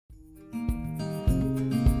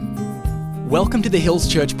Welcome to the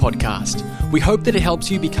Hills Church podcast. We hope that it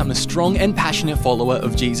helps you become a strong and passionate follower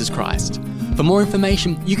of Jesus Christ. For more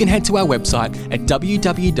information, you can head to our website at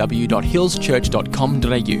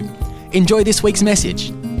www.hillschurch.com.au. Enjoy this week's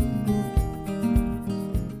message.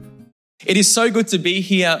 It is so good to be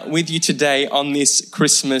here with you today on this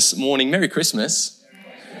Christmas morning. Merry Christmas.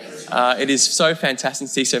 It is so fantastic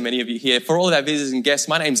to see so many of you here. For all of our visitors and guests,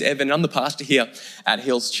 my name's Evan, and I'm the pastor here at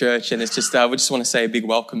Hills Church, and it's just we just want to say a big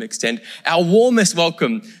welcome, extend our warmest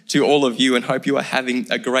welcome to all of you, and hope you are having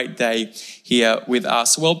a great day here with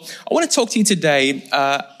us. Well, I want to talk to you today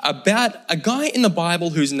about a guy in the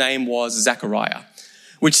Bible whose name was Zechariah,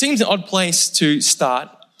 which seems an odd place to start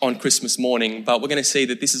on Christmas morning, but we're going to see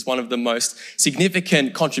that this is one of the most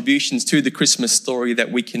significant contributions to the Christmas story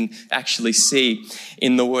that we can actually see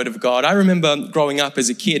in the Word of God. I remember growing up as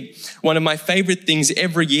a kid, one of my favorite things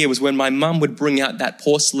every year was when my mum would bring out that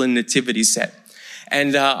porcelain nativity set.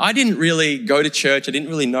 And I didn't really go to church. I didn't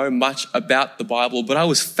really know much about the Bible, but I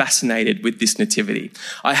was fascinated with this nativity.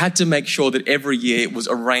 I had to make sure that every year it was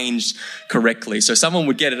arranged correctly. So someone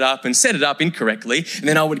would get it up and set it up incorrectly, and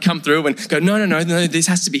then I would come through and go, no, this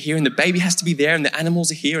has to be here, and the baby has to be there, and the animals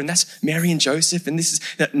are here, and that's Mary and Joseph, and this is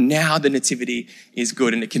now the nativity is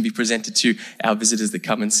good, and it can be presented to our visitors that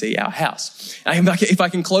come and see our house. And if I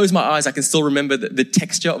can close my eyes, I can still remember the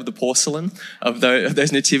texture of the porcelain of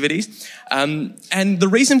those nativities. And the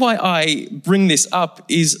reason why I bring this up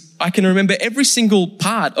is I can remember every single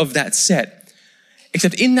part of that set,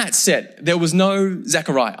 except in that set, there was no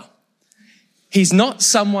Zechariah. He's not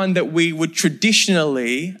someone that we would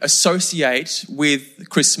traditionally associate with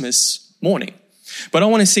Christmas morning. But I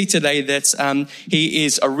want to see today that he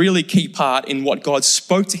is a really key part in what God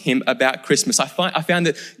spoke to him about Christmas. I found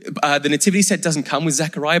that the nativity set doesn't come with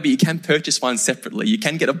Zechariah, but you can purchase one separately. You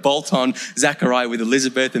can get a bolt-on Zechariah with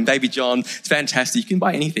Elizabeth and baby John. It's fantastic. You can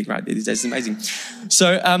buy anything right these days. It's amazing.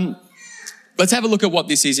 So let's have a look at what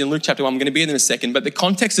this is in Luke chapter 1. I'm going to be in a second, but the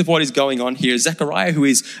context of what is going on here is Zechariah, who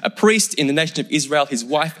is a priest in the nation of Israel, his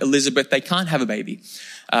wife Elizabeth, they can't have a baby.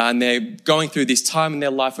 And they're going through this time in their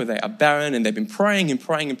life where they are barren, and they've been praying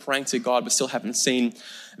to God, but still haven't seen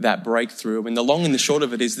that breakthrough. And the long and the short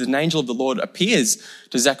of it is that an angel of the Lord appears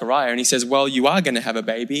to Zechariah, and he says, well, you are going to have a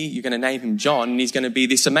baby. You're going to name him John, and he's going to be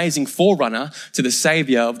this amazing forerunner to the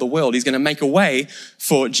Savior of the world. He's going to make a way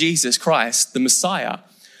for Jesus Christ, the Messiah.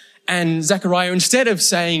 And Zechariah, instead of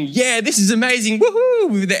saying, yeah, this is amazing,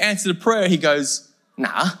 woohoo, with the answer to prayer, he goes,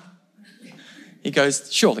 nah. He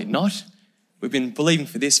goes, surely not. We've been believing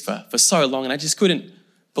for this for so long, and I just couldn't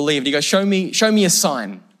believe it. He goes, show me a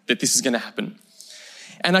sign that this is going to happen.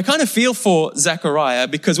 And I kind of feel for Zechariah,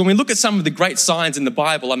 because when we look at some of the great signs in the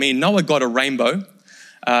Bible, I mean, Noah got a rainbow.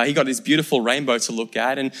 He got this beautiful rainbow to look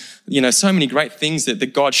at, and, so many great things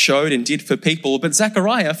that God showed and did for people. But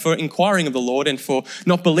Zechariah, for inquiring of the Lord and for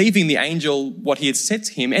not believing the angel, what he had said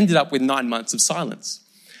to him, ended up with 9 months of silence.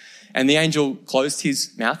 And the angel closed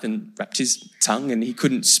his mouth and wrapped his tongue, and he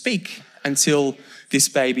couldn't speak until this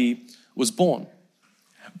baby was born.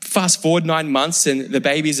 Fast forward 9 months, and the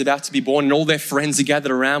baby is about to be born, and all their friends are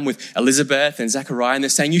gathered around with Elizabeth and Zechariah, and they're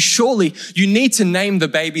saying, you need to name the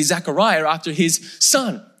baby Zechariah after his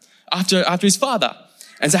son, after his father.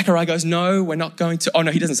 And Zechariah goes, no, we're not going to. Oh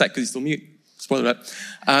no, he doesn't say it because he's still mute. Spoiler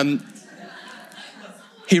alert.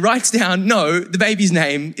 He writes down, no, the baby's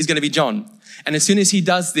name is going to be John. And as soon as he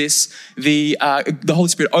does this, the Holy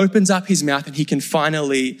Spirit opens up his mouth and he can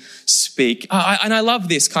finally speak. And I love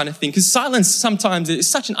this kind of thing, because silence sometimes is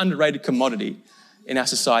such an underrated commodity in our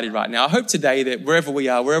society right now. I hope today that wherever we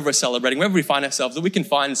are, wherever we're celebrating, wherever we find ourselves, that we can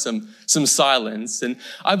find some silence. And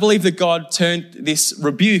I believe that God turned this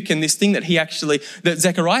rebuke and this thing that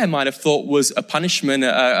Zechariah might have thought was a punishment,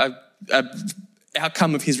 a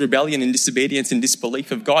outcome of his rebellion and disobedience and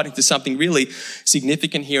disbelief of God, into something really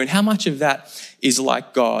significant here. And how much of that is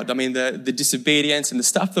like God? I mean, the disobedience and the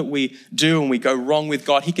stuff that we do and we go wrong with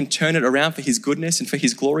God, he can turn it around for his goodness and for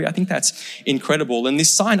his glory. I think that's incredible. And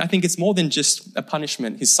this sign, I think it's more than just a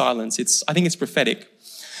punishment, his silence. I think it's prophetic,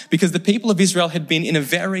 because the people of Israel had been in a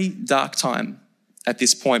very dark time at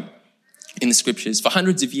this point in the scriptures. For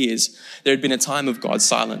hundreds of years, there had been a time of God's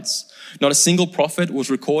silence. Not a single prophet was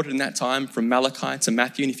recorded in that time, from Malachi to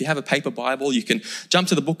Matthew. And if you have a paper Bible, you can jump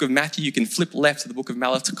to the book of Matthew, you can flip left to the book of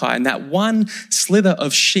Malachi, and that one slither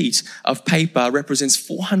of sheet of paper represents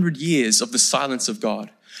 400 years of the silence of God.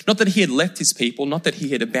 Not that he had left his people, not that he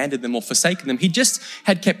had abandoned them or forsaken them. He just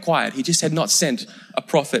had kept quiet. He just had not sent a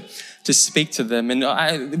prophet to speak to them.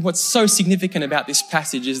 And what's so significant about this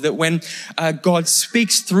passage is that when God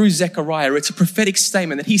speaks through Zechariah, it's a prophetic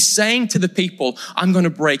statement that he's saying to the people, I'm going to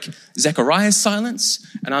break Zechariah's silence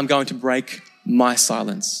and I'm going to break my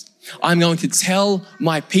silence. I'm going to tell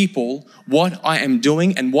my people what I am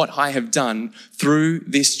doing and what I have done through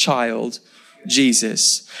this child,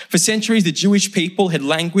 Jesus. For centuries, the Jewish people had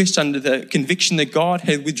languished under the conviction that God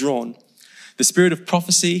had withdrawn. The spirit of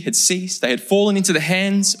prophecy had ceased. They had fallen into the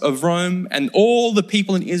hands of Rome, and all the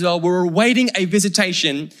people in Israel were awaiting a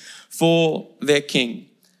visitation for their king.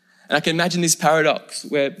 And I can imagine this paradox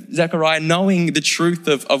where Zechariah, knowing the truth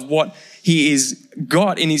of what he is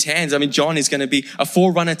got in his hands. I mean, John is going to be a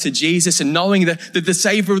forerunner to Jesus, and knowing that the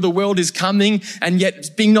Savior of the world is coming, and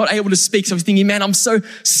yet being not able to speak. So he's thinking, man, I'm so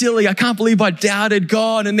silly. I can't believe I doubted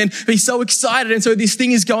God. And then he's so excited. And so this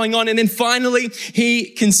thing is going on. And then finally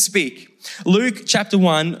he can speak. Luke chapter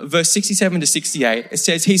 1, verse 67 to 68, it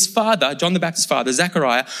says, his father, John the Baptist's father,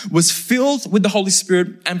 Zechariah, was filled with the Holy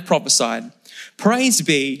Spirit and prophesied, praise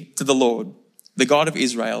be to the Lord, the God of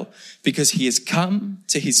Israel, because he has come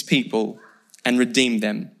to his people and redeemed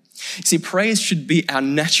them. See, praise should be our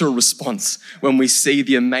natural response when we see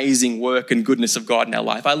the amazing work and goodness of God in our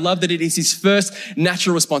life. I love that it is his first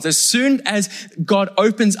natural response. As soon as God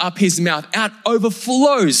opens up his mouth, out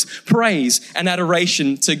overflows praise and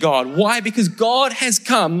adoration to God. Why? Because God has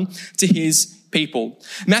come to his people.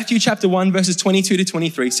 Matthew chapter 1 verses 22 to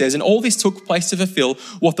 23 says, and all this took place to fulfill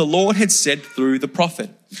what the Lord had said through the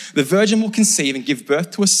prophet. The virgin will conceive and give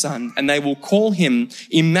birth to a son, and they will call him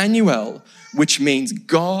Emmanuel, which means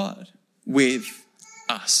God with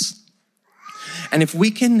us. And if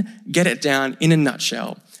we can get it down in a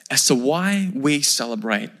nutshell as to why we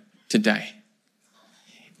celebrate today,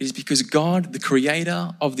 it is because God, the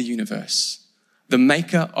creator of the universe, the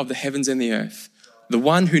maker of the heavens and the earth, the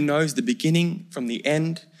one who knows the beginning from the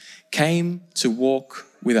end, came to walk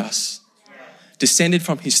with us, descended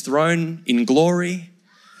from his throne in glory,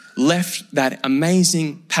 left that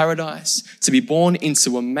amazing paradise to be born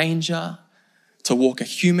into a manger, to walk a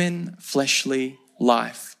human, fleshly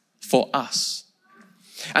life for us.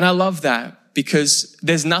 And I love that because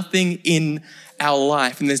there's nothing in our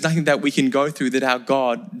life and there's nothing that we can go through that our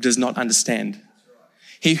God does not understand.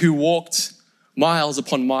 He who walked miles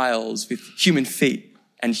upon miles with human feet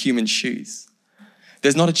and human shoes.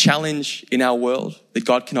 There's not a challenge in our world that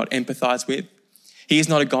God cannot empathize with. He is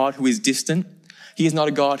not a God who is distant. He is not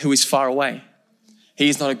a God who is far away. He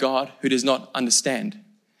is not a God who does not understand.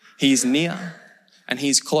 He is near and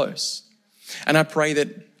he's close. And I pray that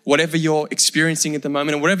whatever you're experiencing at the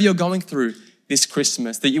moment and whatever you're going through this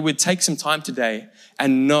Christmas, that you would take some time today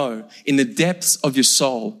and know in the depths of your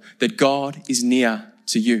soul that God is near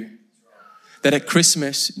to you. That at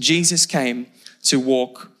Christmas, Jesus came to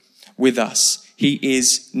walk with us. He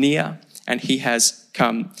is near and he has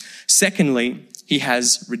come. Secondly, he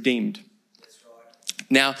has redeemed.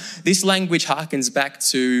 Now, this language harkens back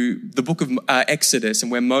to the book of Exodus,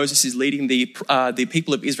 and where Moses is leading the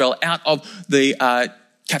people of Israel out of the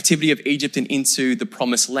captivity of Egypt and into the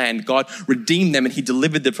promised land. God redeemed them and he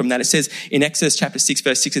delivered them from that. It says in Exodus chapter 6,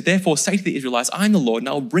 verse 6, therefore say to the Israelites, I am the Lord, and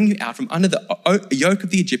I will bring you out from under the yoke of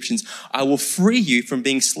the Egyptians. I will free you from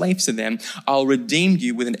being slaves to them. I'll redeem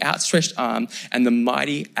you with an outstretched arm and the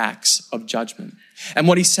mighty axe of judgment. And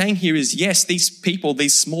what he's saying here is, yes, these people,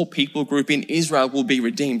 these small people group in Israel will be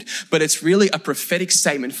redeemed, but it's really a prophetic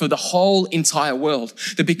statement for the whole entire world.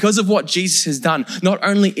 That because of what Jesus has done, not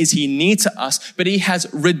only is he near to us, but he has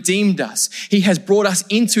redeemed us. He has brought us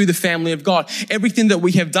into the family of God. Everything that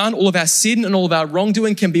we have done, all of our sin and all of our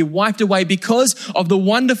wrongdoing can be wiped away because of the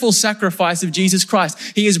wonderful sacrifice of Jesus Christ.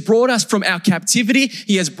 He has brought us from our captivity.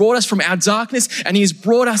 He has brought us from our darkness, and he has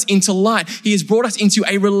brought us into light. He has brought us into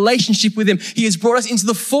a relationship with him. He has brought us into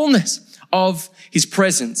the fullness of his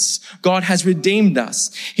presence. God has redeemed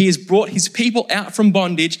us. He has brought his people out from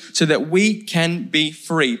bondage so that we can be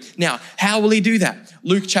free. Now, how will he do that?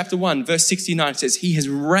 Luke chapter 1, verse 69 says, he has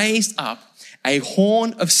raised up a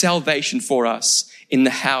horn of salvation for us in the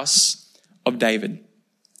house of David.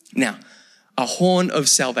 Now, a horn of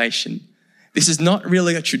salvation. This is not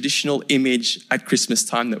really a traditional image at Christmas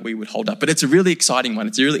time that we would hold up, but it's a really exciting one.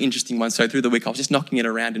 It's a really interesting one. So through the week, I was just knocking it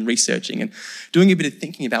around and researching and doing a bit of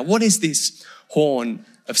thinking about what is this horn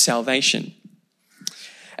of salvation?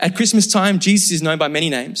 At Christmas time, Jesus is known by many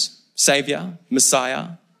names: Savior,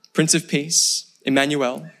 Messiah, Prince of Peace,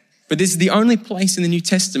 Emmanuel. But this is the only place in the New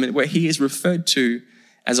Testament where he is referred to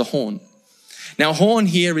as a horn. Now, a horn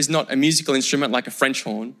here is not a musical instrument like a French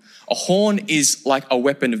horn. A horn is like a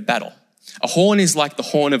weapon of battle. A horn is like the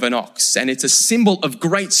horn of an ox, and it's a symbol of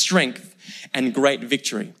great strength and great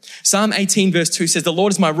victory. Psalm 18 verse 2 says, the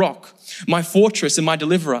Lord is my rock, my fortress and my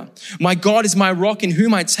deliverer. My God is my rock in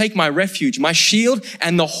whom I take my refuge, my shield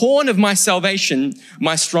and the horn of my salvation,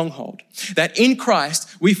 my stronghold. That in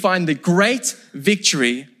Christ we find the great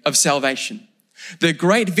victory of salvation. The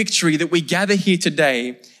great victory that we gather here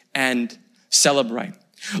today and celebrate.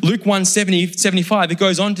 Luke 1:75, it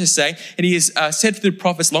goes on to say, and he has said through the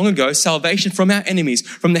prophets long ago, salvation from our enemies,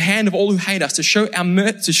 from the hand of all who hate us, to show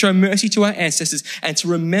mercy to our ancestors and to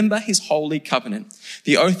remember his holy covenant.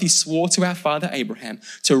 The oath he swore to our father Abraham,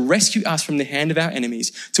 to rescue us from the hand of our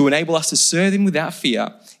enemies, to enable us to serve him without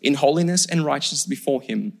fear, in holiness and righteousness before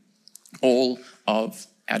him all of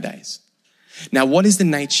our days. Now, what is the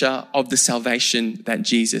nature of the salvation that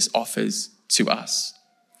Jesus offers to us?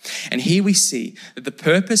 And here we see that the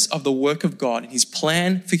purpose of the work of God and his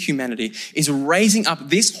plan for humanity is raising up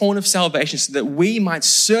this horn of salvation so that we might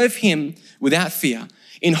serve him without fear,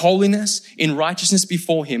 in holiness, in righteousness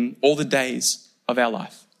before him all the days of our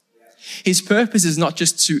life. His purpose is not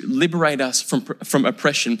just to liberate us from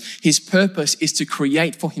oppression. His purpose is to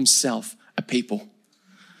create for himself a people,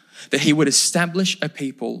 that he would establish a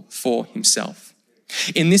people for himself.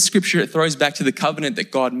 In this scripture, it throws back to the covenant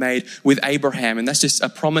that God made with Abraham. And that's just a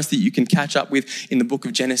promise that you can catch up with in the book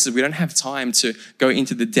of Genesis. We don't have time to go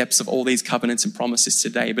into the depths of all these covenants and promises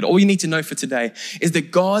today. But all you need to know for today is that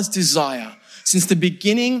God's desire since the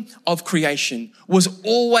beginning of creation was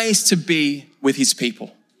always to be with his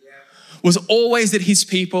people. Was always that his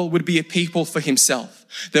people would be a people for himself,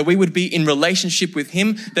 that we would be in relationship with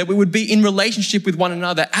him, that we would be in relationship with one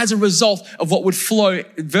another as a result of what would flow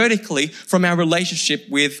vertically from our relationship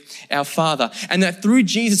with our Father. And that through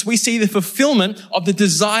Jesus, we see the fulfillment of the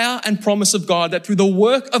desire and promise of God, that through the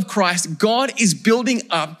work of Christ, God is building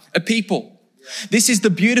up a people. This is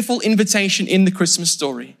the beautiful invitation in the Christmas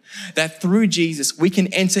story, that through Jesus, we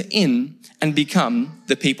can enter in and become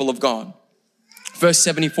the people of God. Verse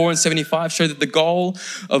 74 and 75 show that the goal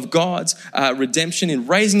of God's redemption in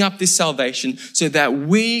raising up this salvation so that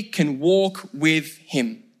we can walk with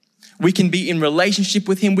him. We can be in relationship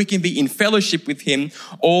with him. We can be in fellowship with him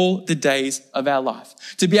all the days of our life.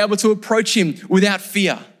 To be able to approach him without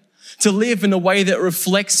fear. To live in a way that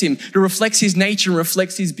reflects him, that reflects his nature and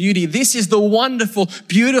reflects his beauty. This is the wonderful,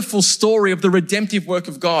 beautiful story of the redemptive work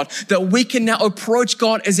of God, that we can now approach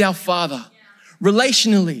God as our Father,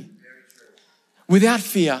 relationally, without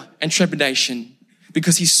fear and trepidation,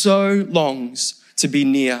 because he so longs to be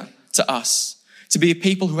near to us, to be a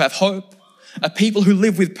people who have hope, a people who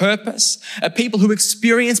live with purpose, a people who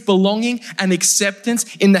experience belonging and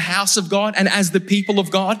acceptance in the house of God and as the people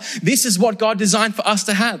of God. This is what God designed for us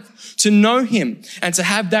to have, to know him and to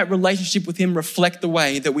have that relationship with him reflect the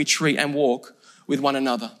way that we treat and walk with one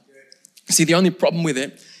another. See, the only problem with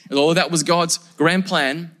it, and all of that was God's grand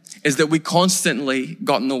plan, is that we constantly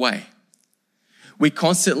got in the way. We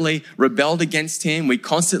constantly rebelled against him. We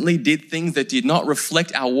constantly did things that did not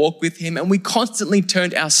reflect our walk with him. And we constantly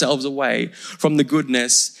turned ourselves away from the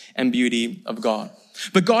goodness and beauty of God.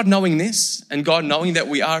 But God knowing this, and God knowing that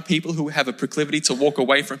we are people who have a proclivity to walk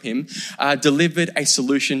away from him, delivered a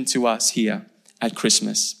solution to us here at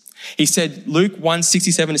Christmas. He said, Luke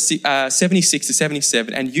 1:76 to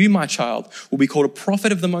 77, and you, my child, will be called a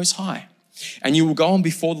prophet of the Most High. And you will go on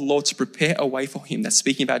before the Lord to prepare a way for him. That's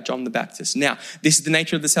speaking about John the Baptist. Now, this is the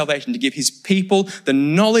nature of the salvation, to give his people the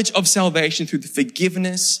knowledge of salvation through the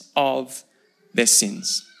forgiveness of their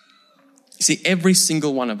sins. You see, every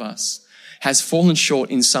single one of us has fallen short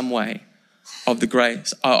in some way of the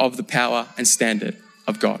grace, of the power and standard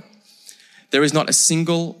of God. There is not a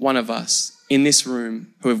single one of us in this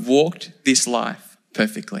room who have walked this life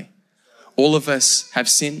perfectly. All of us have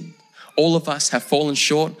sinned. All of us have fallen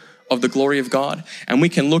short of the glory of God. And we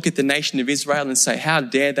can look at the nation of Israel and say, how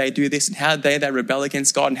dare they do this? And how dare they rebel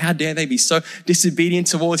against God? And how dare they be so disobedient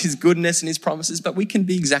towards his goodness and his promises? But we can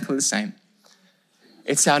be exactly the same.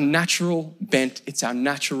 It's our natural bent. It's our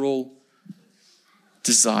natural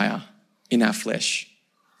desire in our flesh.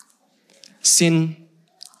 Sin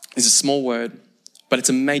is a small word, but it's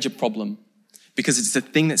a major problem because it's the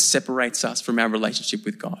thing that separates us from our relationship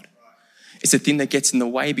with God. It's the thing that gets in the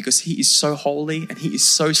way because he is so holy and he is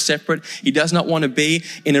so separate. He does not want to be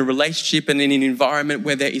in a relationship and in an environment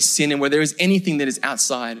where there is sin and where there is anything that is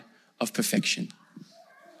outside of perfection.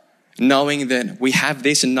 Knowing that we have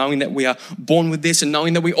this and knowing that we are born with this and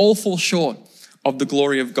knowing that we all fall short of the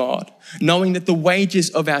glory of God. Knowing that the wages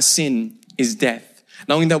of our sin is death.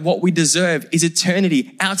 Knowing that what we deserve is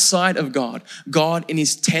eternity outside of God. God in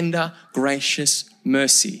his tender, gracious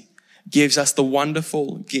mercy gives us the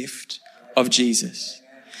wonderful gift of Jesus.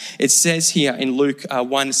 It says here in Luke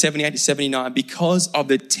 1:78 to 79, because of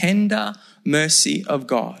the tender mercy of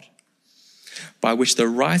God, by which the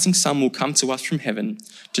rising sun will come to us from heaven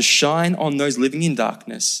to shine on those living in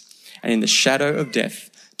darkness and in the shadow of death,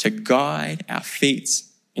 to guide our feet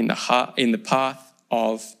in the path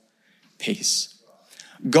of peace.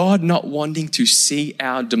 God not wanting to see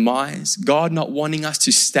our demise, God not wanting us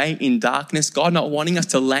to stay in darkness, God not wanting us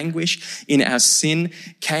to languish in our sin,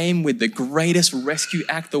 came with the greatest rescue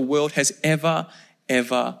act the world has ever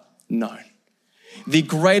known. The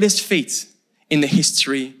greatest feat in the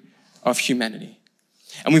history of humanity.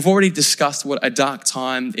 And we've already discussed what a dark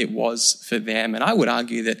time it was for them. And I would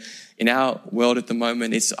argue that in our world at the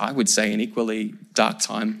moment, it's, I would say, an equally dark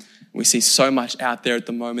time. We see so much out there at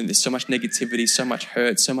the moment. There's so much negativity, so much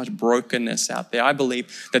hurt, so much brokenness out there. I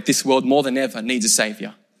believe that this world more than ever needs a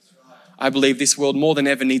savior. I believe this world more than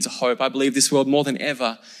ever needs a hope. I believe this world more than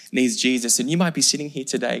ever needs Jesus. And you might be sitting here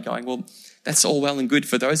today going, well, that's all well and good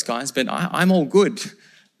for those guys, but I'm all good.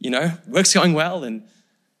 You know, work's going well and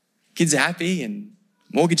kids are happy and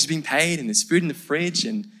mortgage is being paid and there's food in the fridge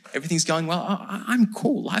and everything's going well. I'm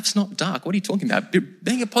cool. Life's not dark. What are you talking about?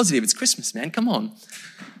 Being a positive. It's Christmas, man. Come on.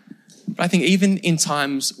 But I think even in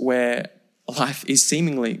times where life is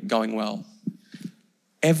seemingly going well,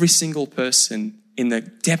 every single person in the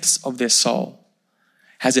depths of their soul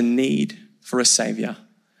has a need for a savior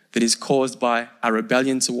that is caused by our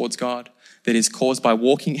rebellion towards God, that is caused by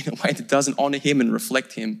walking in a way that doesn't honor him and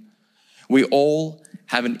reflect him. We all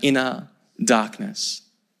have an inner darkness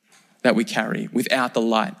that we carry without the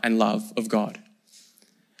light and love of God.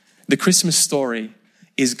 The Christmas story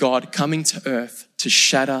is God coming to earth to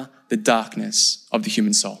shatter the darkness of the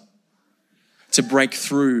human soul, to break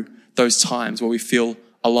through those times where we feel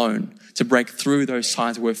alone, to break through those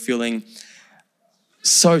times where we're feeling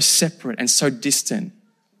so separate and so distant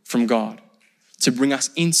from God, to bring us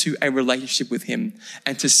into a relationship with him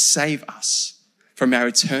and to save us from our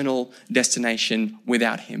eternal destination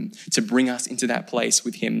without him, to bring us into that place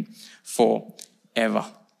with him forever.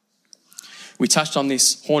 We touched on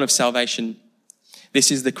this horn of salvation. This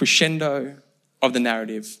is the crescendo of the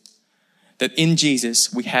narrative, that in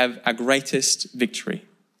Jesus we have our greatest victory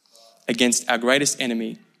against our greatest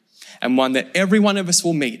enemy, and one that every one of us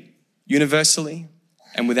will meet universally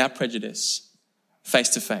and without prejudice, face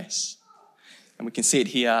to face. And we can see it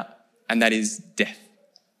here, and that is death.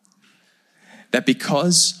 That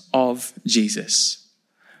because of Jesus,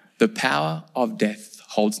 the power of death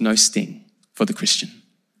holds no sting for the Christian.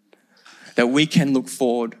 That we can look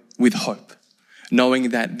forward with hope, knowing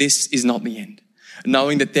that this is not the end,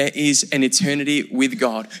 knowing that there is an eternity with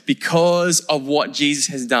God because of what Jesus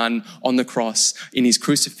has done on the cross, in his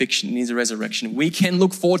crucifixion, in his resurrection. We can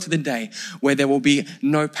look forward to the day where there will be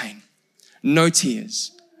no pain, no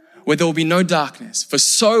tears, where there will be no darkness, for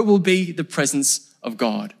so will be the presence of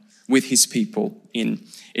God with his people in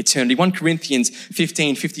eternity. 1 Corinthians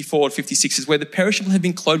 15, 54 and 56 says, where the perishable have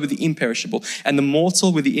been clothed with the imperishable and the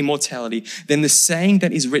mortal with the immortality, then the saying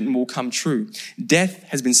that is written will come true. Death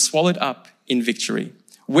has been swallowed up in victory.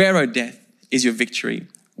 Where, O death, is your victory?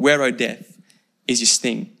 Where, O death, is your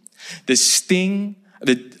sting? The sting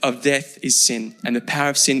of death is sin, and the power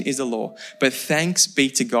of sin is the law. But thanks be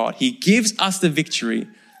to God, he gives us the victory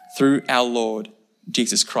through our Lord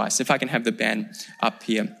Jesus Christ. If I can have the band up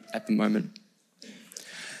here at the moment.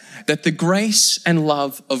 That the grace and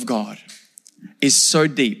love of God is so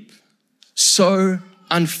deep, so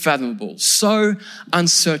unfathomable, so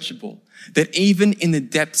unsearchable, that even in the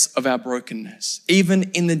depths of our brokenness,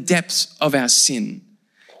 even in the depths of our sin,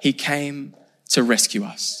 he came to rescue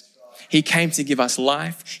us. He came to give us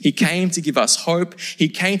life. He came to give us hope. He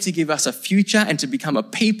came to give us a future and to become a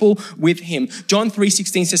people with him. John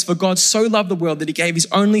 3:16 says, for God so loved the world that he gave his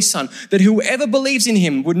only son, that whoever believes in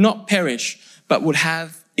him would not perish, but would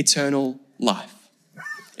have eternal life.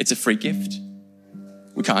 It's a free gift.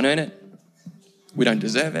 We can't earn it. We don't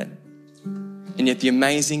deserve it. And yet the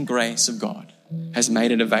amazing grace of God has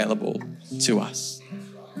made it available to us.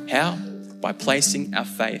 How? By placing our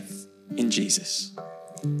faith in Jesus.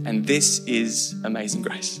 And this is amazing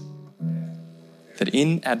grace. That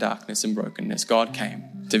in our darkness and brokenness, God came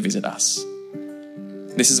to visit us.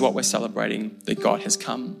 This is what we're celebrating, that God has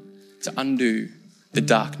come to undo the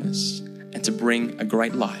darkness and to bring a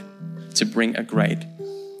great light, to bring a great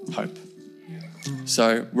hope.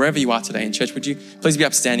 So wherever you are today in church, would you please be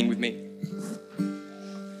upstanding with me?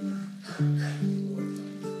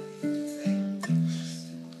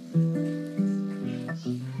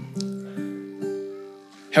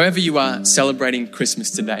 However you are celebrating Christmas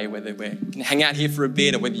today, whether we can hang out here for a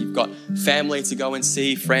bit or whether you've got family to go and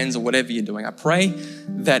see, friends or whatever you're doing, I pray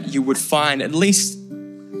that you would find, at least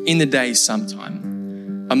in the day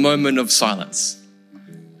sometime, a moment of silence,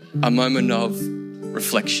 a moment of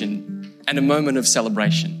reflection, and a moment of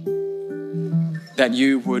celebration. That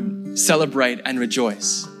you would celebrate and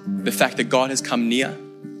rejoice the fact that God has come near,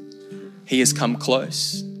 he has come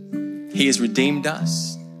close, he has redeemed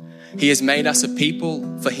us, He has made us a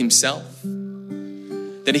people for himself,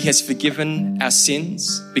 that he has forgiven our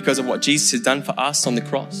sins because of what Jesus has done for us on the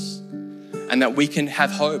cross, and that we can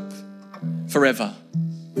have hope forever,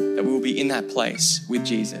 that we will be in that place with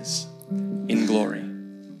Jesus in glory.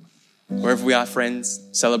 Wherever we are, friends,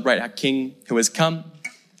 celebrate our King who has come,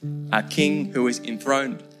 our King who is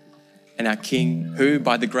enthroned, and our King who,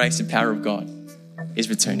 by the grace and power of God, is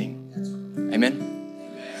returning. Amen.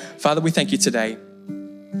 Father, we thank you today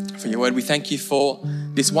for your word. We thank you for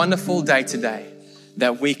this wonderful day today,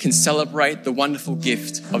 that we can celebrate the wonderful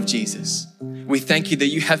gift of Jesus. We thank you that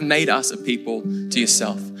you have made us a people to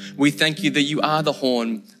yourself. We thank you that you are the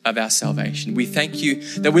horn of our salvation. We thank you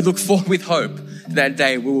that we look forward with hope to that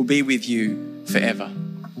day we will be with you forever.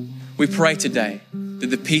 We pray today that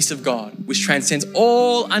the peace of God, which transcends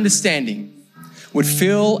all understanding, would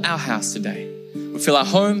fill our house today, would fill our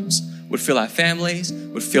homes, would fill our families,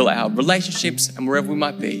 would fill our relationships, and wherever we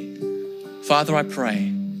might be. Father, I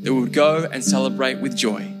pray that we would go and celebrate with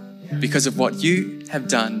joy because of what you have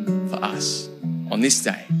done for us on this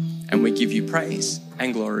day. And we give you praise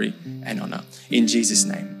and glory and honor. In Jesus'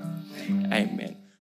 name, amen.